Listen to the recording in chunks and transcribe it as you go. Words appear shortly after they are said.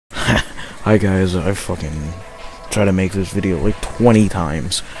Hi guys, I fucking tried to make this video like 20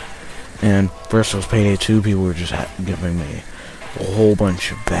 times. And first it was Payday 2, people were just giving me a whole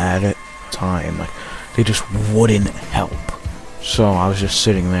bunch of bad time. Like, they just wouldn't help. So I was just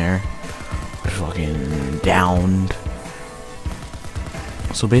sitting there, just fucking downed.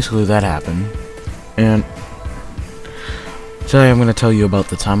 So basically that happened. And today I'm going to tell you about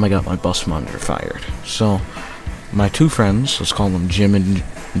the time I got my bus monitor fired. So, my two friends, let's call them Jim and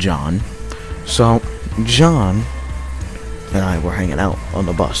John. So, John and I were hanging out on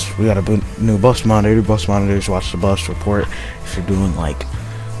the bus. We got a new bus monitor. Bus monitors watch the bus, report if you're doing, like,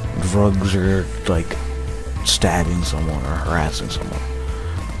 drugs or, like, stabbing someone or harassing someone.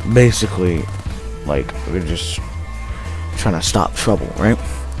 Basically, like, we're just trying to stop trouble, right?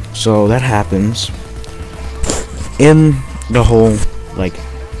 So, that happens. In the whole, like,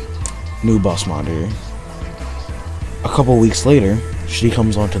 new bus monitor, a couple weeks later, she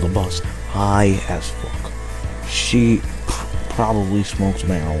comes onto the bus high as fuck. She probably smoked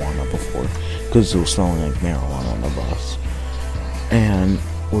marijuana before, because it was smelling like marijuana on the bus. And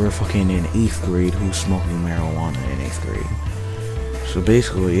we're fucking in 8th grade. Who's smoking marijuana in 8th grade? So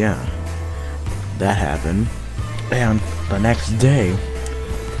basically, yeah, that happened. And the next day,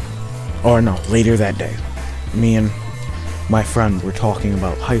 or no, later that day, me and my friend were talking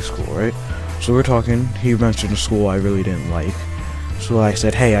about high school, right? So we're talking, he mentioned a school I really didn't like. So I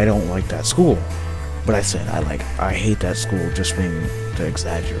said, hey, I don't like that school. But I said, I hate that school, just being to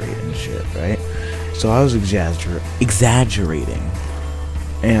exaggerate and shit, right? So I was exaggerating.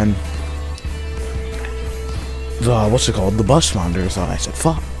 And the bus monitor thought I said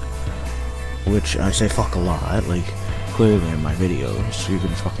fuck. Which I say fuck a lot, like, clearly in my videos, so you can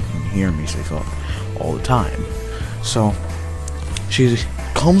fucking hear me say fuck all the time. So, she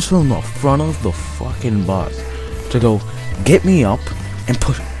comes from the front of the fucking bus to go get me up and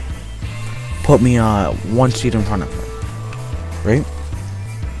put me one seat in front of her, right?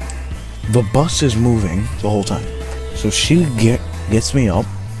 The bus is moving the whole time, so she gets me up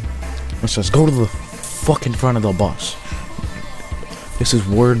and says, go to the fucking front of the bus. This is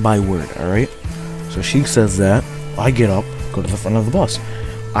word by word, alright? So she says that, I get up, go to the front of the bus.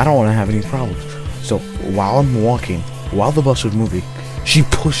 I don't want to have any problems. So while I'm walking, while the bus is moving, she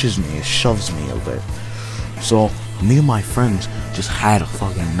pushes me, shoves me a bit. So me and my friends just had a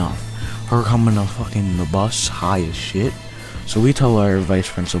fucking enough. Her coming to fucking the bus high as shit. So we tell our vice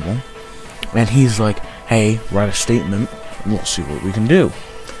principal, and he's like, hey, write a statement, and we'll see what we can do.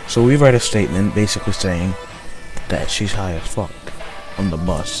 So we write a statement basically saying that she's high as fuck on the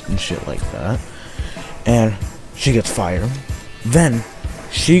bus and shit like that. And she gets fired. Then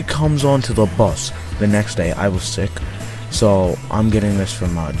she comes onto the bus the next day. I was sick, so I'm getting this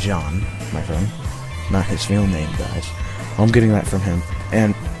from John, my friend. Not his real name, guys. I'm getting that from him.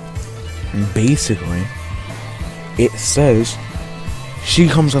 And basically, it says she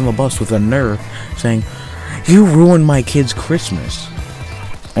comes on the bus with a nerve saying, you ruined my kid's Christmas.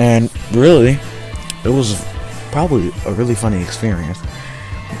 And really, it was probably a really funny experience.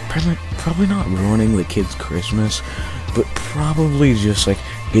 Probably not ruining the kid's Christmas, but probably just like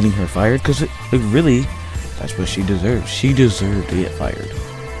getting her fired, because it really, that's what she deserved. She deserved to get fired.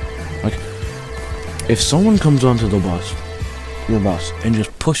 Like, if someone comes onto the bus, your bus, and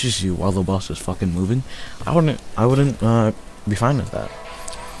just pushes you while the bus is fucking moving, I wouldn't be fine with that.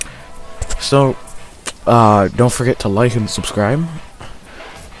 So, don't forget to like and subscribe.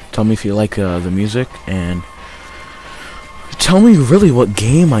 Tell me if you like the music, and tell me really what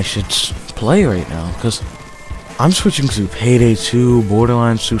game I should play right now, because I'm switching to Payday 2,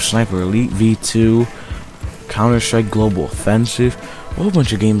 Borderlands 2, Sniper Elite V2, Counter-Strike Global Offensive, a whole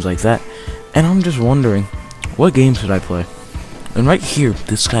bunch of games like that, and I'm just wondering, what game should I play? And right here,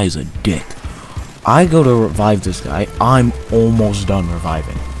 this guy's a dick. I go to revive this guy, I'm almost done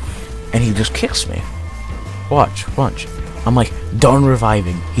reviving, and he just kicks me. Watch. I'm like, done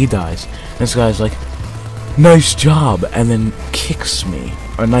reviving, he dies. This guy's like, nice job, and then kicks me,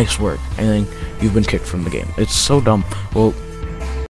 or nice work, and then you've been kicked from the game. It's so dumb. Well,